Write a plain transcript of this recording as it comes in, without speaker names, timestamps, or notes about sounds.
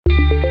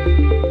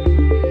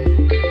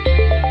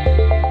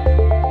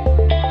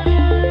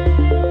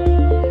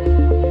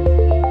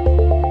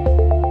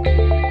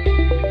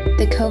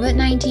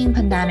COVID-19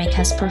 pandemic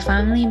has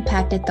profoundly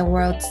impacted the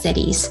world's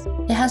cities.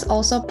 It has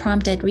also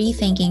prompted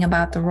rethinking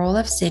about the role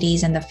of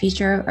cities and the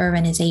future of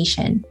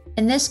urbanization.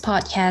 In this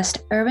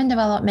podcast, urban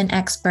development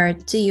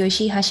expert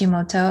Tsuyoshi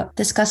Hashimoto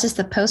discusses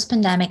the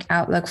post-pandemic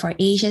outlook for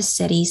Asia's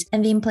cities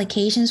and the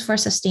implications for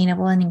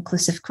sustainable and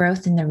inclusive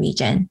growth in the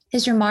region.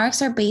 His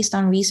remarks are based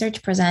on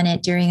research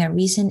presented during a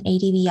recent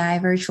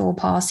ADBI virtual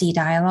policy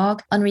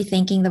dialogue on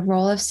rethinking the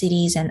role of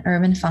cities and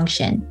urban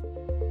function.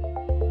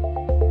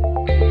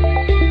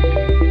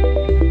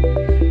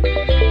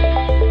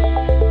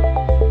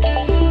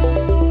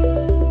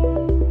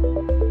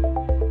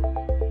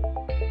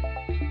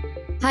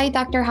 Hi,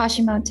 Dr.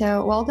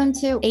 Hashimoto. Welcome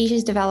to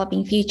Asia's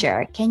Developing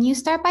Future. Can you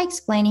start by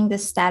explaining the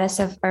status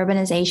of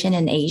urbanization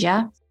in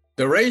Asia?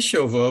 The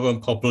ratio of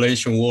urban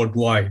population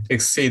worldwide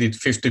exceeded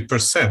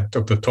 50%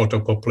 of the total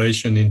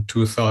population in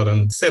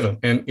 2007,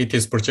 and it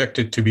is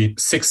projected to be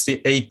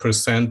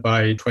 68%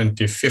 by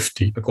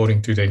 2050,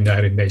 according to the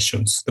United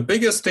Nations. The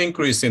biggest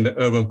increase in the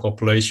urban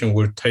population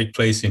will take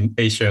place in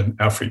Asia and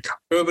Africa.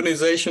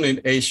 Urbanization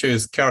in Asia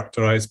is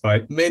characterized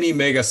by many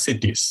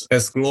megacities,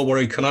 as global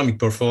economic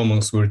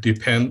performance will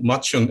depend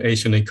much on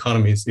Asian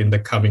economies in the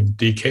coming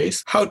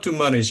decades. How to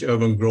manage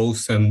urban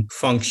growth and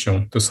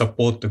function to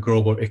support the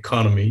global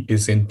economy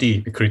is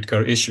indeed a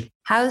critical issue.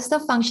 How is the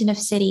function of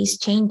cities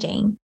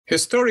changing?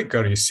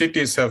 Historically,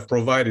 cities have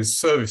provided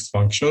service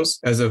functions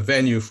as a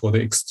venue for the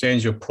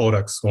exchange of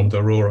products from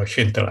the rural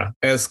hinterland.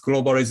 As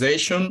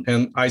globalization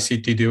and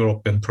ICT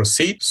development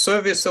proceed,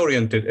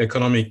 service-oriented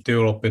economic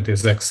development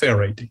is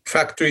accelerating.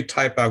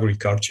 Factory-type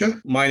agriculture,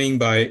 mining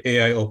by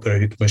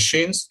AI-operated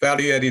machines,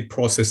 value-added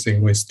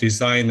processing with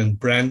design and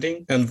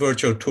branding, and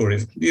virtual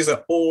tourism. These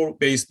are all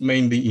based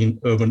mainly in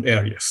urban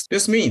areas.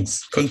 This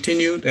means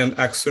continued and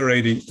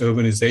accelerating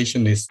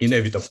urbanization is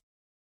inevitable.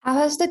 How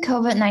has the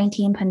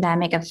COVID-19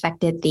 pandemic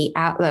affected the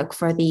outlook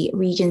for the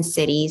region's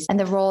cities and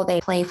the role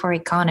they play for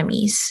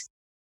economies?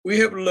 We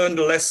have learned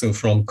a lesson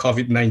from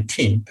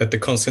COVID-19 that the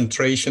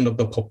concentration of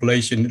the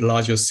population in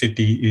larger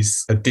cities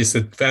is a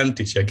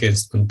disadvantage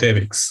against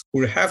pandemics.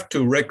 We have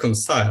to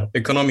reconcile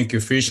economic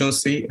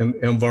efficiency and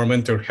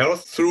environmental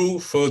health through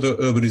further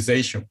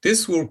urbanization.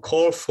 This will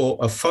call for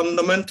a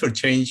fundamental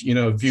change in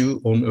our view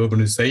on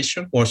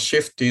urbanization or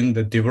shift in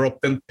the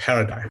development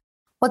paradigm.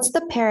 What's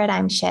the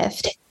paradigm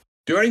shift?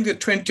 During the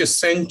 20th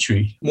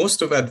century,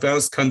 most of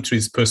advanced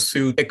countries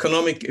pursued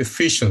economic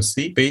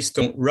efficiency based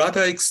on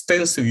rather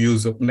extensive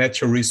use of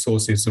natural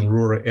resources in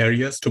rural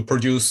areas to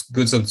produce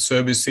goods and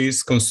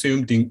services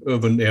consumed in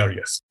urban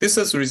areas. This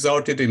has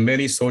resulted in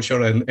many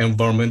social and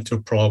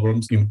environmental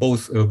problems in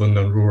both urban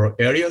and rural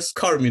areas,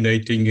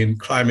 culminating in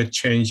climate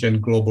change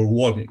and global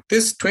warming.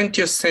 This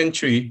 20th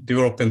century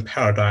development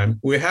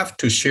paradigm, we have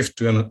to shift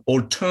to an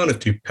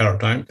alternative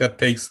paradigm that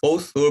takes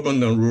both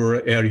urban and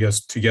rural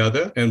areas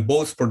together and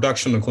both production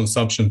and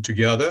consumption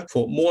together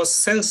for more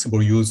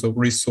sensible use of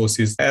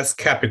resources as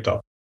capital.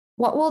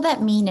 What will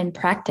that mean in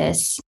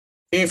practice?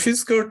 In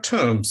physical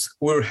terms,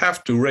 we'll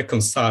have to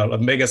reconcile a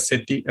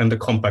megacity and a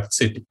compact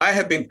city. I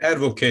have been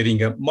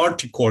advocating a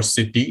multi-core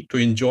city to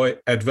enjoy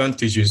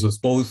advantages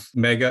of both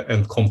mega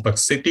and compact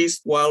cities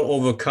while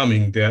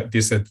overcoming their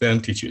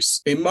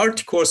disadvantages. A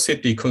multi-core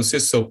city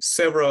consists of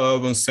several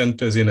urban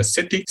centers in a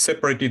city,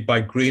 separated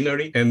by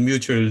greenery and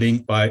mutually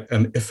linked by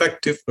an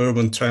effective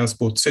urban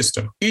transport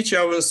system. Each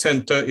urban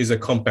center is a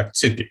compact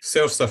city,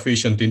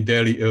 self-sufficient in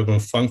daily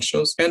urban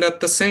functions, and at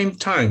the same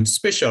time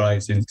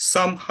specialized in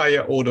some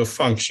higher order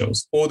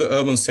functions. All the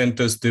urban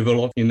centers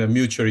develop in a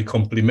mutually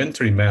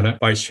complementary manner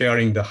by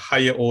sharing the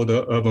higher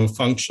order urban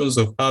functions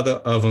of other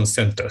urban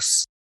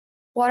centers.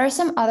 What are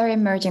some other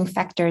emerging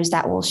factors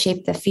that will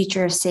shape the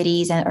future of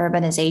cities and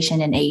urbanization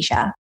in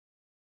Asia?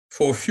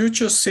 For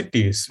future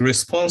cities,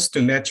 response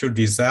to natural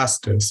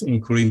disasters,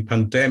 including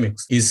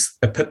pandemics, is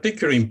a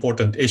particularly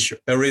important issue.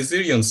 A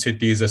resilient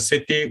city is a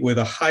city with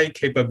a high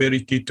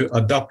capability to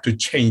adapt to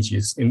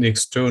changes in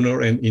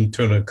external and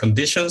internal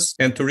conditions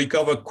and to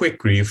recover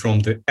quickly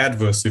from the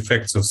adverse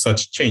effects of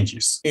such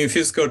changes. In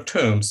physical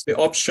terms, the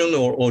option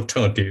or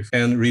alternative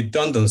and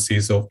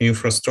redundancies of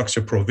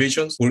infrastructure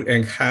provisions will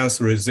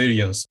enhance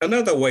resilience.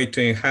 Another way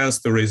to enhance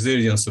the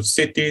resilience of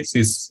cities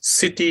is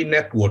city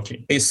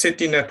networking. A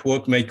city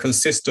network may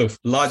consist of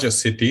larger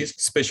cities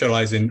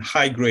specialized in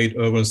high-grade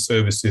urban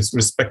services,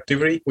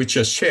 respectively, which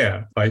are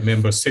shared by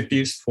member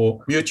cities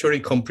for mutually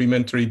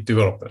complementary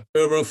development.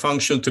 Urban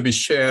functions to be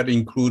shared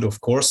include,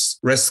 of course,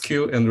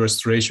 rescue and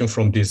restoration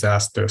from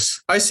disasters.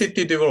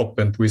 ICT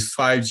development with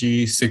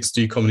 5G,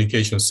 6G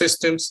communication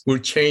systems will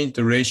change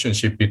the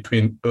relationship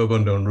between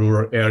urban and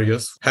rural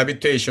areas,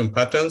 habitation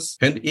patterns,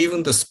 and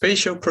even the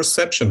spatial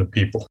perception of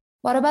people.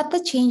 What about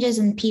the changes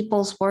in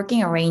people's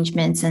working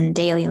arrangements and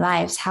daily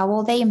lives? How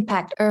will they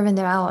impact urban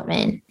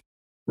development?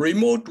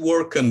 Remote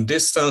work and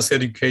distance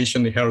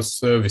education health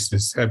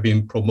services have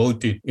been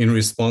promoted in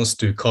response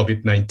to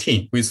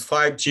COVID-19. With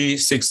 5G,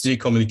 6G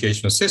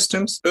communication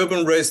systems,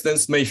 urban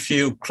residents may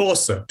feel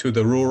closer to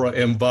the rural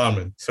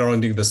environment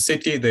surrounding the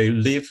city they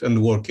live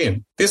and work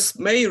in. This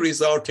may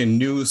result in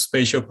new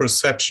spatial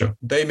perception.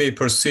 They may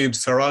perceive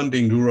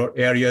surrounding rural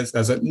areas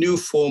as a new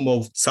form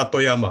of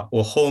satoyama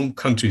or home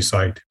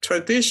countryside.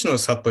 Traditional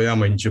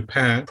satoyama in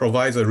Japan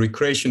provides a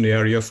recreation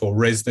area for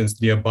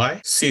residents nearby,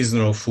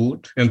 seasonal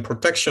food, and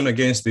protection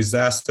against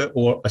disaster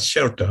or a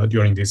shelter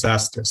during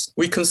disasters.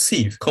 We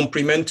conceive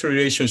complementary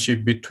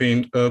relationship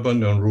between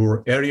urban and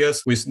rural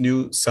areas with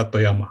new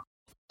satoyama.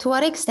 To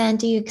what extent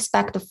do you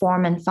expect the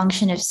form and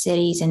function of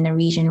cities in the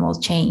region will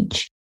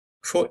change?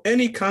 For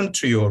any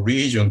country or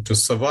region to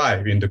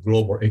survive in the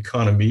global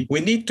economy, we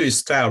need to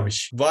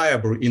establish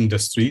viable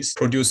industries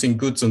producing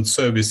goods and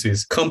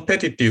services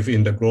competitive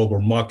in the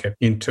global market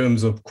in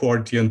terms of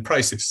quality and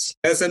prices.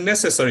 As a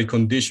necessary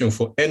condition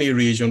for any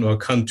region or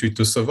country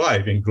to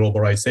survive in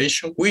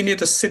globalization, we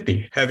need a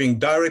city having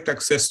direct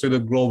access to the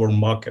global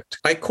market.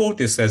 I call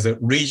this as a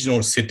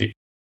regional city.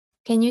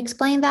 Can you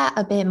explain that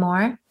a bit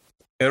more?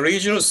 A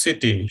regional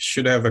city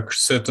should have a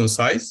certain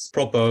size,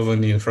 proper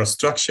urban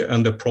infrastructure,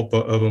 and the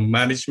proper urban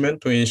management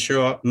to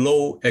ensure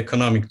low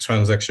economic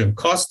transaction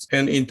costs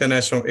and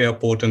international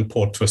airport and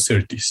port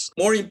facilities.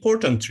 More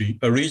importantly,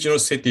 a regional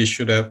city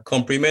should have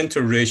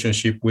complementary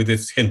relationship with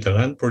its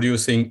hinterland,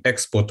 producing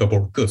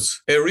exportable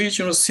goods. A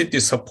regional city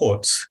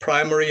supports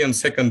primary and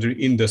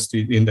secondary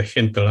industry in the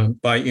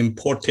hinterland by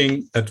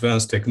importing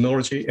advanced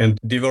technology and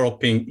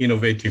developing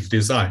innovative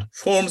design.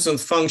 Forms and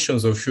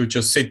functions of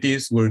future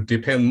cities will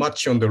depend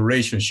much on the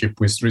relationship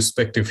with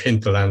respective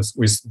hinterlands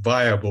with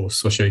viable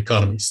social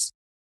economies.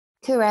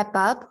 To wrap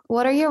up,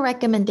 what are your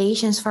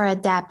recommendations for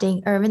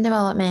adapting urban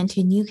development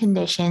to new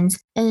conditions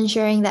and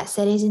ensuring that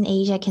cities in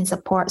Asia can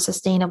support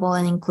sustainable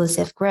and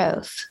inclusive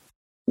growth?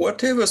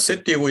 Whatever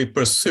city we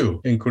pursue,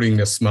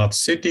 including a smart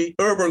city,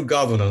 urban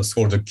governance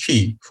holds the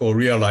key for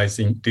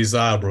realizing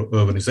desirable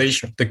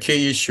urbanization. The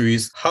key issue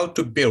is how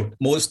to build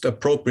most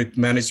appropriate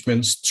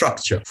management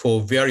structure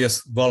for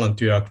various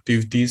volunteer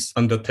activities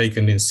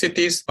undertaken in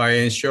cities by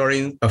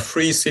ensuring a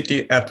free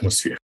city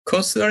atmosphere.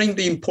 Considering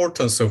the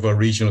importance of a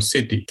regional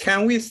city,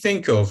 can we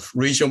think of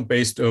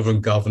region-based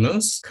urban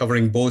governance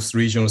covering both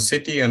regional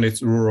city and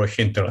its rural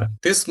hinterland?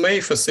 This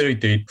may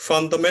facilitate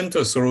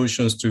fundamental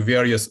solutions to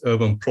various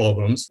urban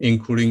problems,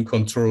 including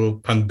control of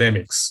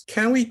pandemics.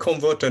 Can we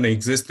convert an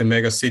existing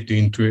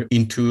megacity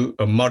into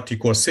a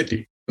multi-core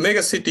city? A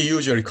megacity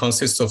usually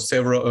consists of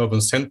several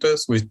urban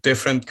centers with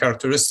different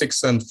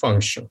characteristics and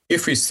function.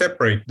 If we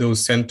separate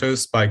those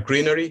centers by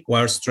greenery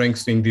while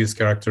strengthening these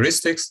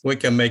characteristics, we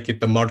can make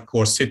it a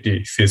multi-core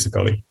city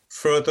physically.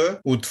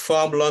 Further, would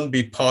farmland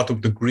be part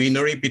of the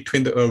greenery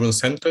between the urban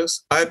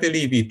centers? I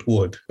believe it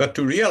would. But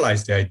to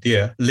realize the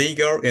idea,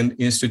 legal and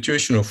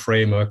institutional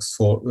frameworks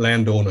for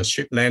land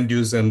ownership, land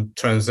use, and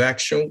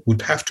transaction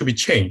would have to be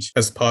changed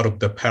as part of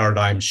the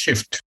paradigm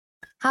shift.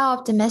 How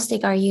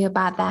optimistic are you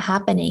about that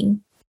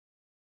happening?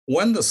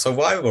 When the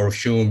survival of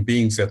human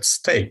beings at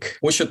stake,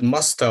 we should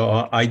muster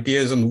our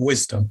ideas and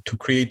wisdom to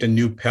create a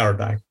new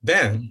paradigm.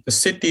 Then, the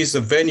city is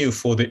a venue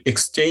for the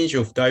exchange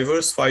of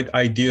diversified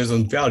ideas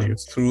and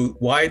values through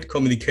wide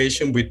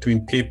communication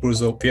between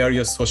peoples of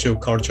various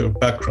socio-cultural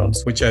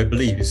backgrounds, which I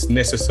believe is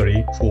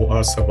necessary for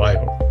our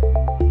survival.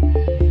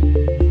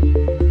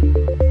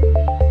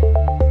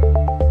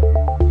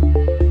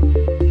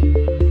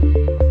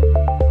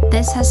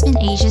 This has been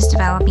Asia's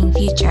Developing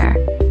Future,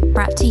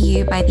 brought to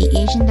you by the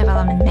Asian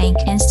Development Bank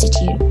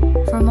Institute.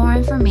 For more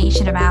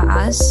information about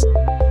us,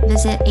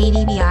 visit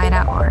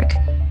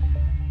adbi.org.